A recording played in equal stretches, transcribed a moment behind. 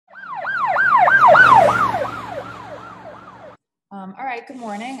All right, good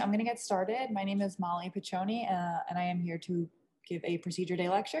morning. I'm going to get started. My name is Molly Piccione, and I am here to give a procedure day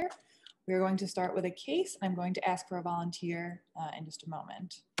lecture. We're going to start with a case, and I'm going to ask for a volunteer in just a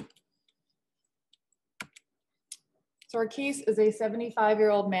moment. So our case is a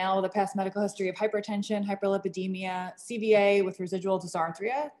 75-year-old male with a past medical history of hypertension, hyperlipidemia, CVA with residual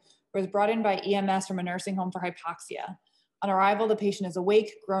dysarthria, who was brought in by EMS from a nursing home for hypoxia. On arrival, the patient is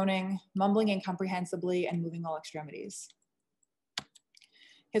awake, groaning, mumbling incomprehensibly, and moving all extremities.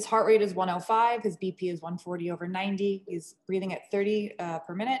 His heart rate is 105, his BP is 140/90, he's breathing at 30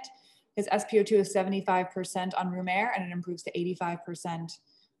 per minute. His SpO2 is 75% on room air, and it improves to 85%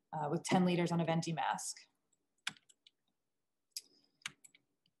 with 10 liters on a venti mask.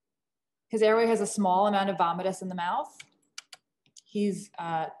 His airway has a small amount of vomitus in the mouth. He's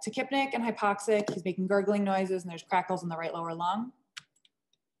tachypnic and hypoxic. He's making gurgling noises, and there's crackles in the right lower lung.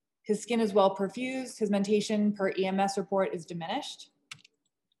 His skin is well perfused. His mentation per EMS report is diminished.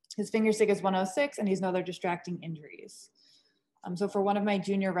 His finger sig is 106, and he has no other distracting injuries. So for one of my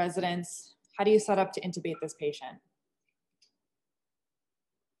junior residents, how do you set up to intubate this patient?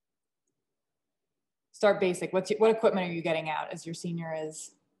 Start basic. What equipment are you getting out as your senior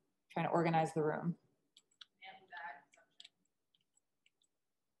is trying to organize the room?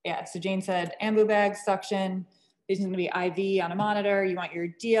 Yeah, so Jane said ambu bag, suction. Patient's gonna be IV on a monitor. You want your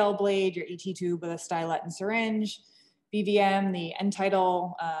DL blade, your ET tube with a stylet and syringe, BVM, the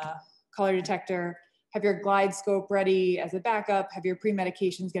end-tidal color detector, have your glide scope ready as a backup, have your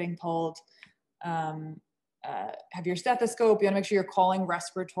pre-medications getting pulled, have your stethoscope. You wanna make sure you're calling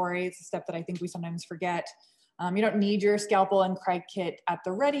respiratory. It's a step that I think we sometimes forget. You don't need your scalpel and Craig kit at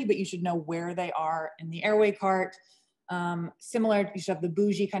the ready, but you should know where they are in the airway cart. Similar, you should have the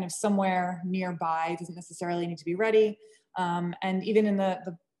bougie kind of somewhere nearby. It doesn't necessarily need to be ready. And even in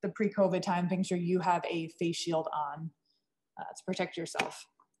the pre-COVID time, making sure you have a face shield on to protect yourself.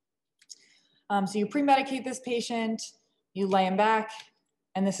 So you pre-medicate this patient, you lay him back,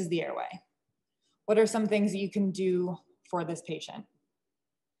 and this is the airway. What are some things that you can do for this patient?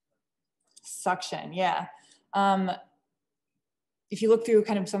 Suction, yeah. If you look through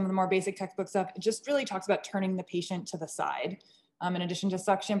kind of some of the more basic textbook stuff, it just really talks about turning the patient to the side in addition to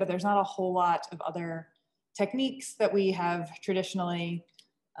suction, but there's not a whole lot of other techniques that we have traditionally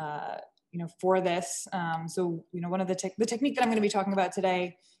for this. So, one of the technique that I'm going to be talking about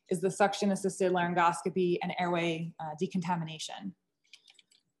today is the suction-assisted laryngoscopy and airway decontamination,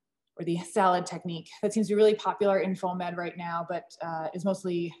 or the SALAD technique. That seems to be really popular in phone med right now, but is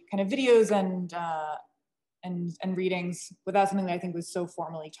mostly kind of videos and readings without something that I think was so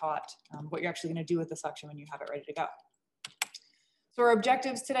formally taught, what you're actually going to do with the suction when you have it ready to go. So our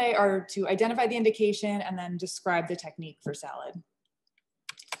objectives today are to identify the indication and then describe the technique for SALAD.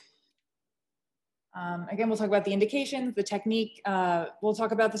 Again, we'll talk about the indications, the technique. We'll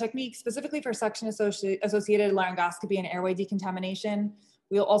talk about the technique specifically for suction-associated laryngoscopy and airway decontamination.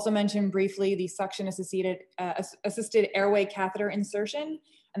 We'll also mention briefly the suction-assisted airway catheter insertion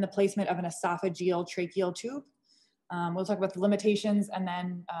and the placement of an esophageal tracheal tube. We'll talk about the limitations and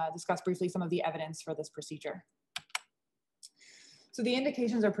then discuss briefly some of the evidence for this procedure. So the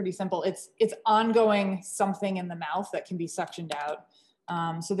indications are pretty simple. It's ongoing something in the mouth that can be suctioned out.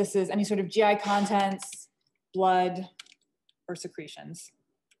 So this is any sort of GI contents, blood, or secretions.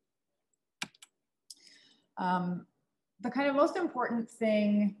 The kind of most important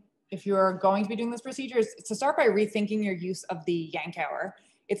thing if you're going to be doing this procedure is to start by rethinking your use of the Yankauer.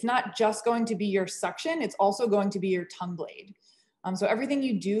 It's not just going to be your suction, it's also going to be your tongue blade. So everything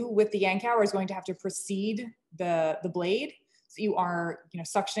you do with the Yankauer is going to have to precede the blade. So you are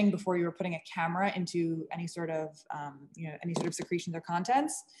suctioning before you were putting a camera into any sort of secretions or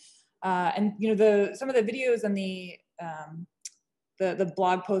contents. And some of the videos and the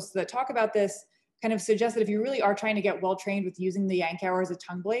blog posts that talk about this kind of suggest that if you really are trying to get well trained with using the Yankauer as a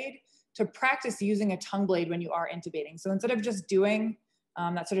tongue blade, to practice using a tongue blade when you are intubating. So instead of just doing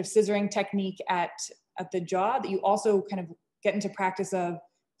that sort of scissoring technique at the jaw, that you also kind of get into practice of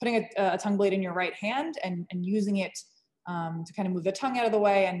putting a tongue blade in your right hand and using it to kind of move the tongue out of the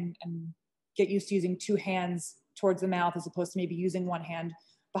way and get used to using two hands towards the mouth as opposed to maybe using one hand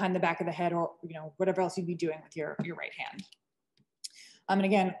behind the back of the head or whatever else you'd be doing with your right hand. And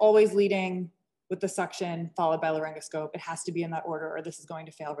again, always leading with the suction followed by laryngoscope. It has to be in that order or this is going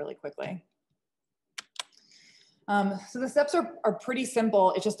to fail really quickly. So the steps are pretty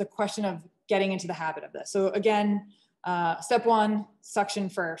simple. It's just a question of getting into the habit of this. So again, step one, suction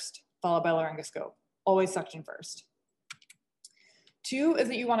first, followed by laryngoscope. Always suction first. Two is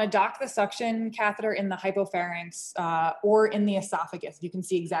that you want to dock the suction catheter in the hypopharynx or in the esophagus. You can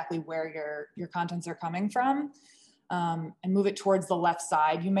see exactly where your contents are coming from. and move it towards the left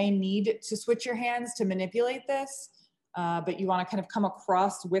side. You may need to switch your hands to manipulate this, but you want to kind of come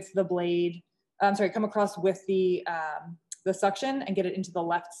across with the blade, come across with the suction and get it into the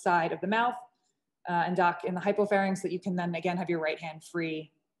left side of the mouth and dock in the hypopharynx so that you can then again have your right hand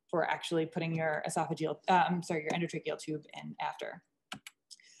free for actually putting your esophageal, your endotracheal tube in after.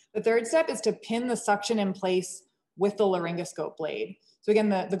 The third step is to pin the suction in place with the laryngoscope blade. So again,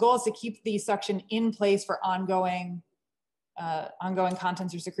 the goal is to keep the suction in place for ongoing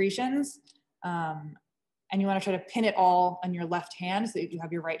contents or secretions. And you want to try to pin it all on your left hand so that you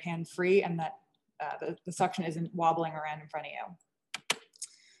have your right hand free and that the suction isn't wobbling around in front of you.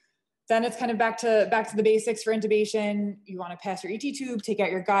 Then it's kind of back to the basics for intubation. You want to pass your ET tube, take out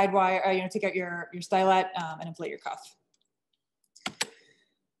your guide wire, take out your stylet and inflate your cuff.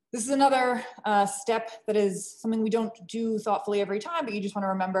 This is another step that is something we don't do thoughtfully every time, but you just want to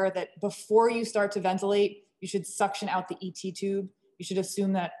remember that before you start to ventilate, you should suction out the ET tube. You should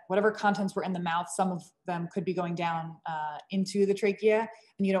assume that whatever contents were in the mouth, some of them could be going down into the trachea,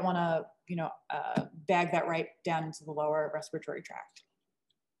 and you don't want to, bag that right down into the lower respiratory tract.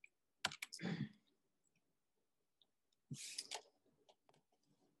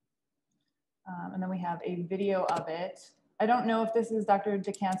 And then we have a video of it. I don't know if this is Dr.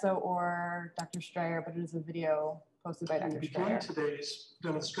 DeCanso or Dr. Strayer, but it is a video posted by Dr. Strayer. We'll begin today's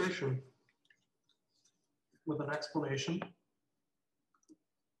demonstration with an explanation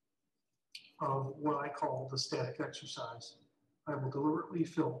of what I call the static exercise. I will deliberately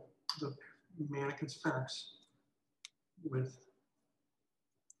fill the mannequin's pharynx with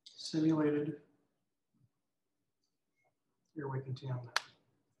simulated airway contaminant.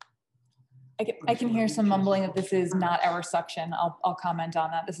 I can hear some mumbling that this is not our suction. I'll comment on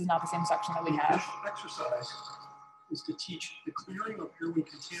that. This is not the same suction that we have. This exercise is to teach the clearing of airway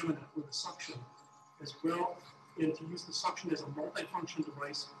contaminant with a suction as well, and to use the suction as a multifunction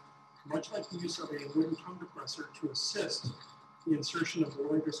device, much like the use of a wooden tongue depressor to assist the insertion of the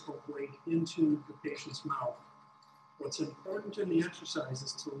laryngoscope blade into the patient's mouth. What's important in the exercise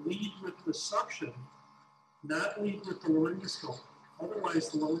is to lead with the suction, not lead with the laryngoscope. Otherwise,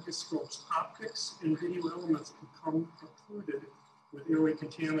 the laryngoscope's optics and video elements become occluded with airway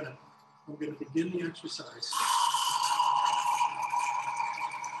contaminant. I'm going to begin the exercise.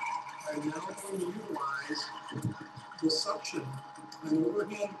 I'm now going to utilize the suction, an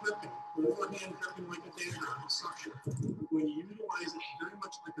overhand gripping like a dagger on the suction. I'm going to utilize it very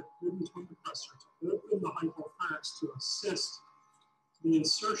much like a wooden tongue depressor to open the hypopharynx to assist the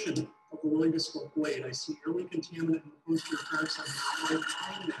insertion of the laryngoscope blade. I see airway contaminant in the posterior pharynx. I'm now right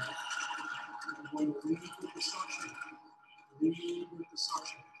behind that. I'm going to lead with the suction. Lead with the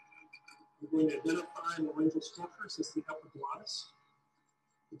suction. I'm going to identify laryngeal structures as the epiglottis.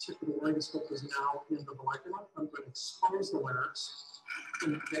 The tip of the laryngoscope is now in the vallecula. I'm going to expose the larynx.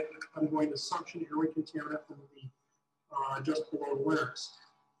 And I'm going to suction airway contaminant from the just below the larynx.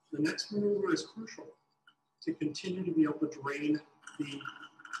 The next maneuver is crucial to continue to be able to drain the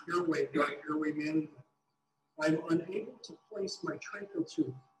airway during airway management. I'm unable to place my tracheal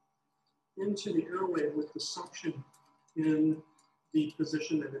tube into the airway with the suction in the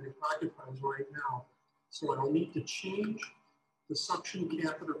position that it occupies right now. So I'll need to change the suction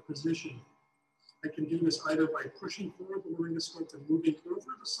catheter position. I can do this either by pushing forward the laryngoscope and moving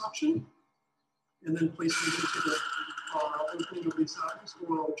over the suction, and then placing it into the opening of the esophagus,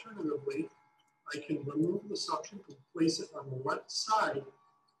 or alternatively, I can remove the suction and place it on the left side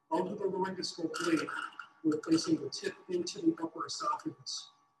of the laryngoscope blade, with placing the tip into the upper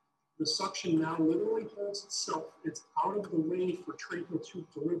esophagus. The suction now literally holds itself. It's out of the way for tracheal tube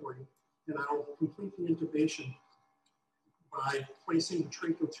delivery, and I'll complete the intubation by placing the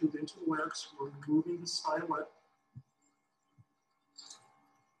tracheal tube into the larynx, removing the stylet,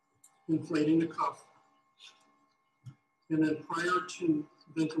 inflating the cuff, and then prior to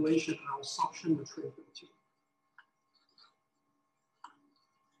ventilation, I'll suction the tracheal tube.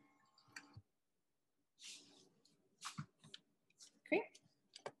 Okay.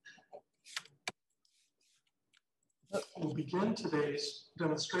 We'll begin today's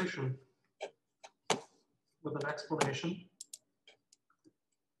demonstration with an explanation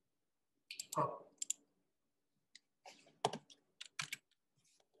of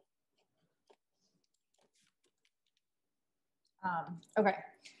Okay.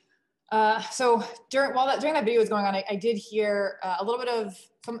 So during that video was going on, I did hear a little bit of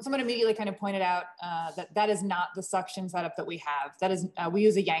someone immediately kind of pointed out that is not the suction setup that we have. That is we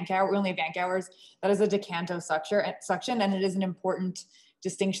use a yank hour. We only have yank hours. That is a decanto suction, and it is an important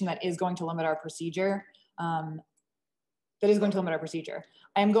distinction that is going to limit our procedure. I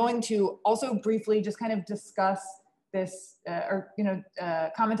am going to also briefly just kind of discuss this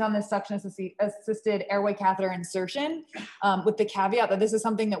comment on this suction assisted airway catheter insertion, with the caveat that this is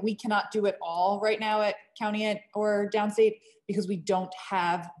something that we cannot do at all right now at County or Downstate because we don't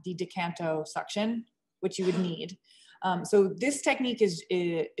have the decanto suction, which you would need. So this technique is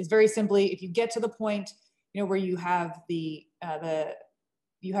very simply, if you get to the point, where you have you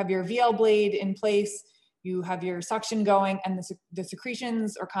have your VL blade in place, you have your suction going, and the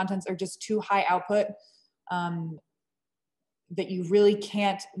secretions or contents are just too high output that you really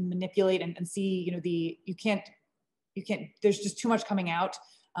can't manipulate and see, you can't, there's just too much coming out.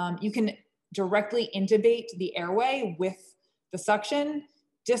 You can directly intubate the airway with the suction,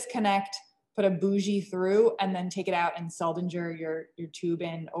 disconnect, put a bougie through, and then take it out and Seldinger your tube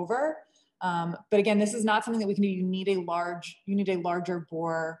in over. But again, this is not something that we can do. You need a larger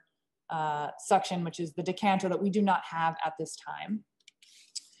bore suction, which is the decanto that we do not have at this time.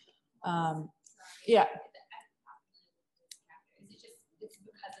 Yeah.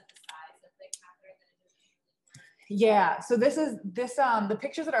 Yeah, so the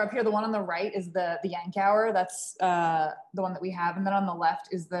pictures that are up here, the one on the right is the Yankauer, that's the one that we have. And then on the left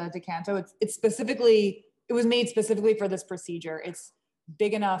is the decanto. It was made specifically for this procedure. It's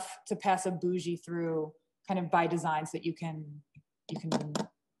big enough to pass a bougie through kind of by design so that you can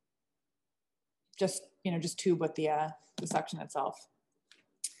just tube with the suction itself.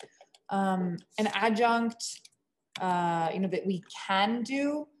 An adjunct, that we can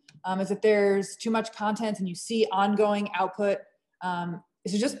do is if there's too much content and you see ongoing output,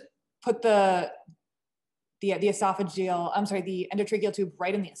 is to just put the endotracheal tube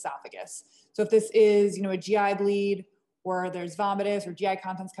right in the esophagus. So if this is, a GI bleed or there's vomitus or GI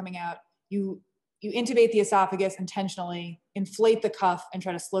contents coming out, you intubate the esophagus intentionally, inflate the cuff and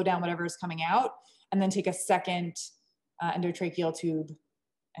try to slow down whatever is coming out, and then take a second endotracheal tube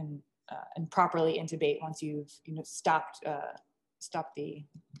and properly intubate once you've stopped the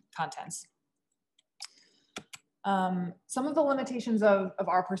contents. Some of the limitations of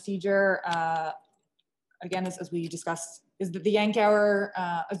our procedure, again, as we discussed, is that the Yankauer,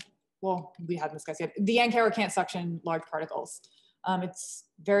 well, we haven't discussed yet, the Yankauer can't suction large particles. It's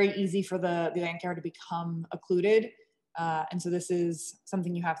very easy for the Yankauer to become occluded, and so this is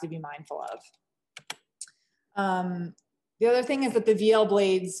something you have to be mindful of. The other thing is that the VL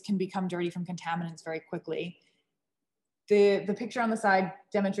blades can become dirty from contaminants very quickly. The picture on the side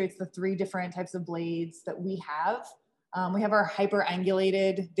demonstrates the 3 different types of blades that we have. We have our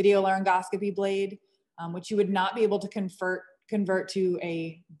hyperangulated video laryngoscopy blade, which you would not be able to convert to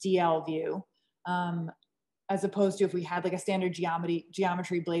a DL view, as opposed to if we had like a standard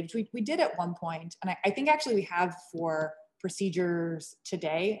geometry blade, which we did at one point. And I think actually we have for procedures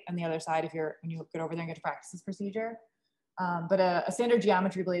today on the other side, when you get over there and get to practice this procedure. But a standard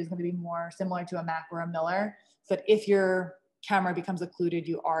geometry blade is going to be more similar to a Mac or a Miller, so that if your camera becomes occluded,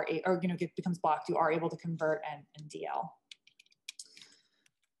 becomes blocked, you are able to convert and DL.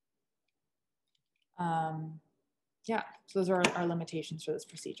 Yeah, so those are our limitations for this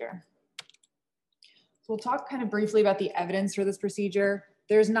procedure. So we'll talk kind of briefly about the evidence for this procedure.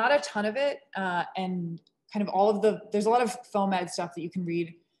 There's not a ton of it, and kind of there's a lot of FOAMed stuff that you can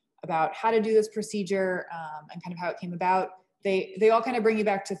read about how to do this procedure and kind of how it came about. They all kind of bring you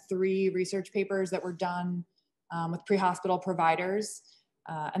back to 3 research papers that were done with pre-hospital providers,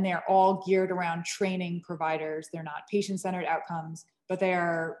 and they are all geared around training providers. They're not patient-centered outcomes, but they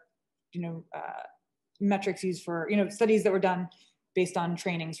are, metrics used for, studies that were done based on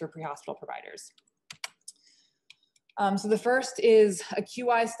trainings for pre-hospital providers. So the first is a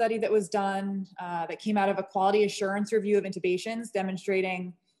QI study that was done that came out of a quality assurance review of intubations,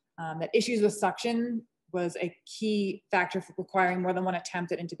 demonstrating that issues with suction was a key factor for requiring more than 1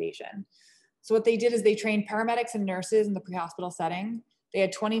 attempt at intubation. So what they did is they trained paramedics and nurses in the pre-hospital setting. They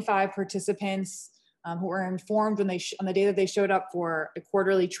had 25 participants who were informed on the day that they showed up for a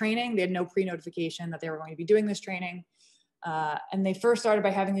quarterly training. They had no pre-notification that they were going to be doing this training. And they first started by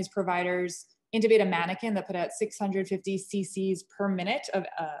having these providers intubate a mannequin that put out 650 cc's per minute of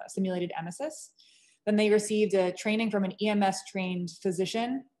simulated emesis. Then they received a training from an EMS-trained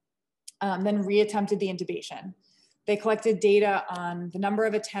physician, then reattempted the intubation. They collected data on the number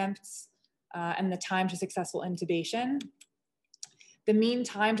of attempts and the time to successful intubation. The mean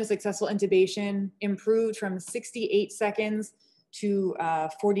time to successful intubation improved from 68 seconds to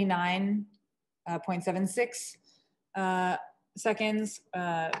 49.76 seconds.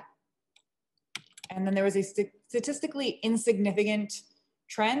 And then there was a statistically insignificant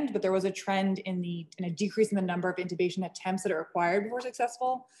trend, but there was a trend in a decrease in the number of intubation attempts that are required before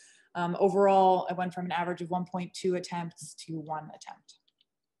successful. Overall, it went from an average of 1.2 attempts to 1 attempt.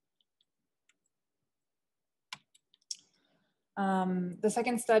 The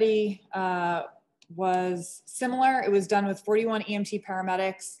second study was similar. It was done with 41 EMT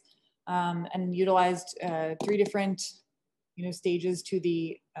paramedics and utilized 3 different stages to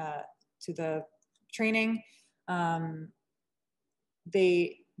the training.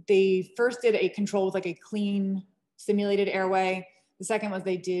 They first did a control with like a clean simulated airway. The second was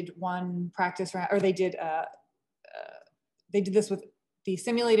they did one practice round, or they did this with the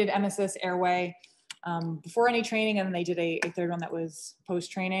simulated emesis airway before any training, and then they did a third one that was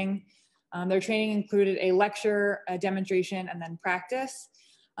post-training. Their training included a lecture, a demonstration, and then practice.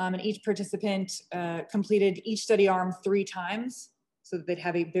 And each participant completed each study arm 3 times so that they'd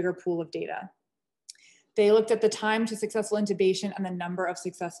have a bigger pool of data. They looked at the time to successful intubation and the number of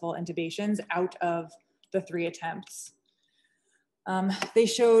successful intubations out of the 3 attempts. They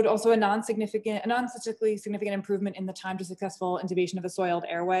showed also a non-statistically significant improvement in the time to successful intubation of a soiled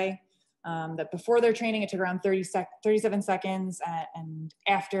airway. That before their training, it took around 37 seconds, and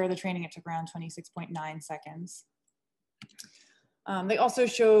after the training, it took around 26.9 seconds.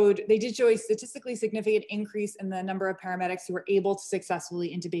 They did show a statistically significant increase in the number of paramedics who were able to successfully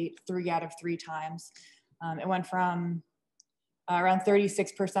intubate 3 out of 3 times. It went from around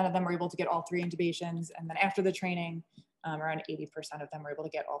 36% of them were able to get all 3 intubations, and then after the training, around 80% of them were able to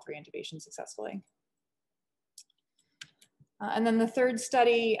get all 3 intubations successfully. And then the third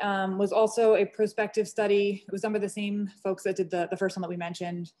study was also a prospective study. It was done by the same folks that did the first one that we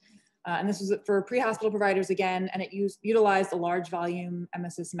mentioned. And this was for pre-hospital providers again, and it utilized a large volume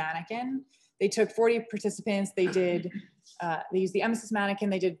emesis mannequin. They took 40 participants. They used the emesis mannequin.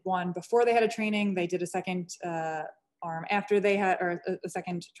 They did one before they had a training. They did a second arm after they had, or a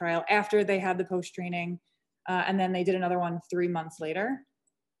second trial after they had the post-training. And then they did another one 3 months later.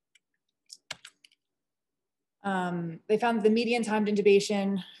 They found the median time to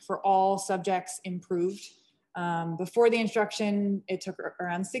intubation for all subjects improved. Before the instruction, it took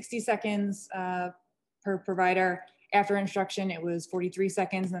around 60 seconds per provider. After instruction, it was 43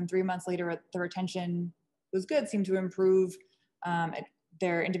 seconds. And then 3 months later, the retention was good, seemed to improve.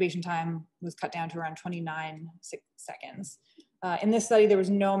 Their intubation time was cut down to around 29 seconds. In this study, there was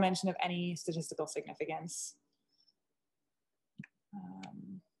no mention of any statistical significance.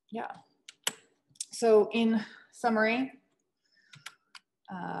 Yeah. So in summary,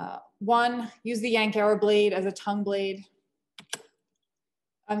 1, use the Yankauer blade as a tongue blade.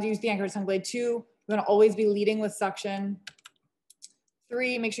 Use the Yankauer tongue blade. 2, you want to always be leading with suction.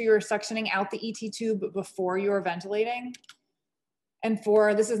 3, make sure you're suctioning out the ET tube before you're ventilating. And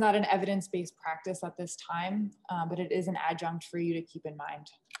 4, this is not an evidence-based practice at this time, but it is an adjunct for you to keep in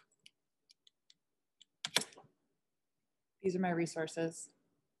mind. These are my resources.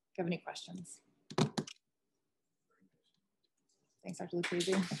 If you have any questions. Thanks, Dr.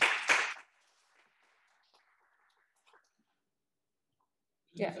 Lucchese.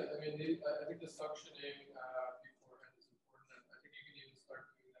 Yeah. I mean, I think the suctioning beforehand is important. I think you can even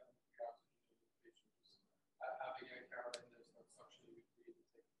start doing that with pre-oxygenated patients. Having a carrot in there's no suctioning before you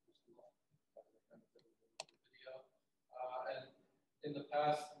take it too long. Video. And in the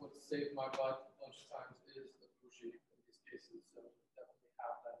past, what saved my butt a bunch of times is the bougie in these cases. So definitely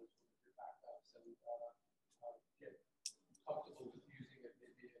have that as one of your backups and get comfortable with using it.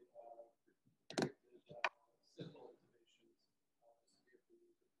 Maybe in simple intubations to be able to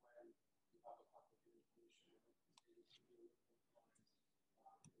use it when you have a complicated patient in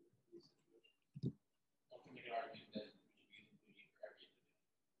these situations. Don't make an argument that we should use the bougie for every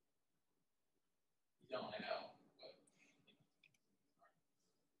intubation. You don't, I know.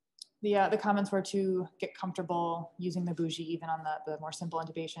 The comments were to get comfortable using the bougie even on the more simple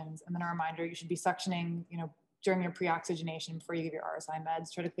intubations. And then a reminder, you should be suctioning, during your pre-oxygenation before you give your RSI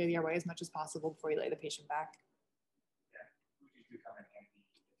meds. Try to clear the airway as much as possible before you lay the patient back. Yeah, bougies do come in handy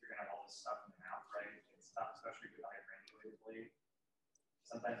if you're gonna have all this stuff in the mouth, right? It's tough, especially with a hyperventilated blade.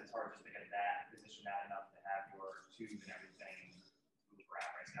 Sometimes it's hard just to get that position out enough to have your tube and everything move around.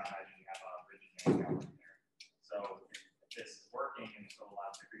 Right now, imagine you have a rigid Yankauer in there. So if this is working and still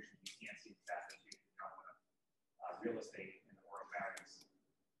allows secretion, you can't see the fast tube. You don't want real estate in the oropharynx,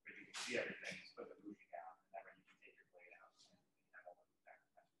 but you can see everything. Just put the bougie down, and that way you can take your blade out and have all the back.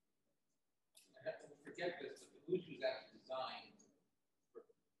 Forget this, but the bougie is actually designed for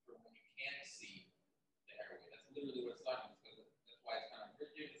when you can't see the airway. That's literally what it's designed for. That's why it's kind of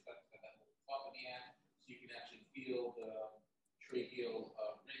rigid. It's got that little pump in the end, so you can actually feel the tracheal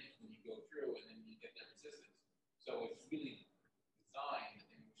ring when you go through, and then you get that resistance. So it's really designed,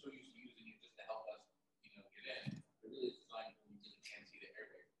 and we're so used to using it just to help us, get in. It really is designed when you really can't see the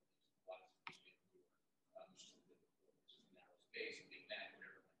airway. There's a lot of secretion just a narrow space, a big neck,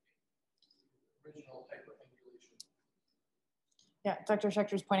 whatever it might be. Original hyperangulation. Yeah, Dr.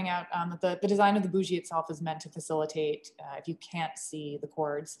 Schechter is pointing out that the design of the bougie itself is meant to facilitate, if you can't see the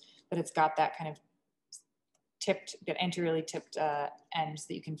cords, that it's got that kind of tipped, that anteriorly tipped ends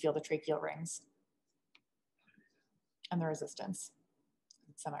that you can feel the tracheal rings and the resistance.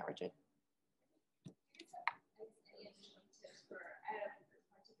 It's semi-rigid.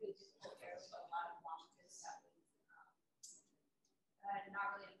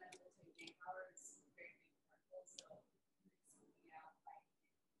 Not really amenable to gain power. It's very big particles, so squeezing out like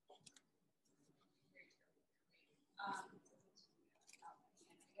very I guess in that case, there's nothing else you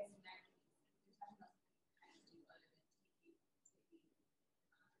can kind of do other than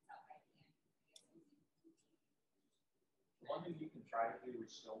taking out by hand. One thing you can try to do,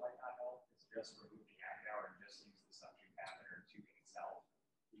 which still might not help, is just remove the agnour and just use the suction catheter and tubing itself,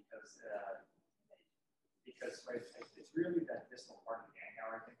 because right, it's really that distal part of the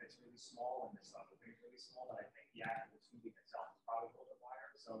agnour, I think, that's really small, and this other thing is really small, but I think the actual tubing itself is probably a little bit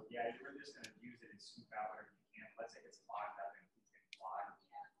wider. So yeah, you're really just going to use it and scoop out whatever you can. Let's say it's clogged up and it keeps getting clogged.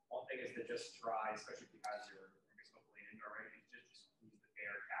 Yeah. One thing is to just try, especially if you have your indoor, right, is just use the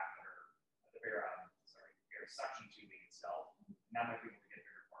bare catheter, the bare suction tubing itself, and that might be able to get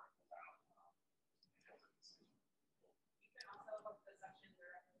bigger particles out. You can also hook the suction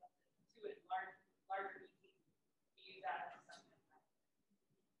directly up to a larger use that as a suction.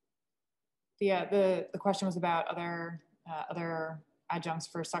 The question was about other adjuncts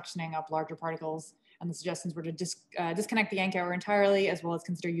for suctioning up larger particles, and the suggestions were to disconnect the agnour entirely, as well as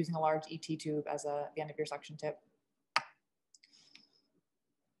consider using a large ET tube as the end of your suction tip.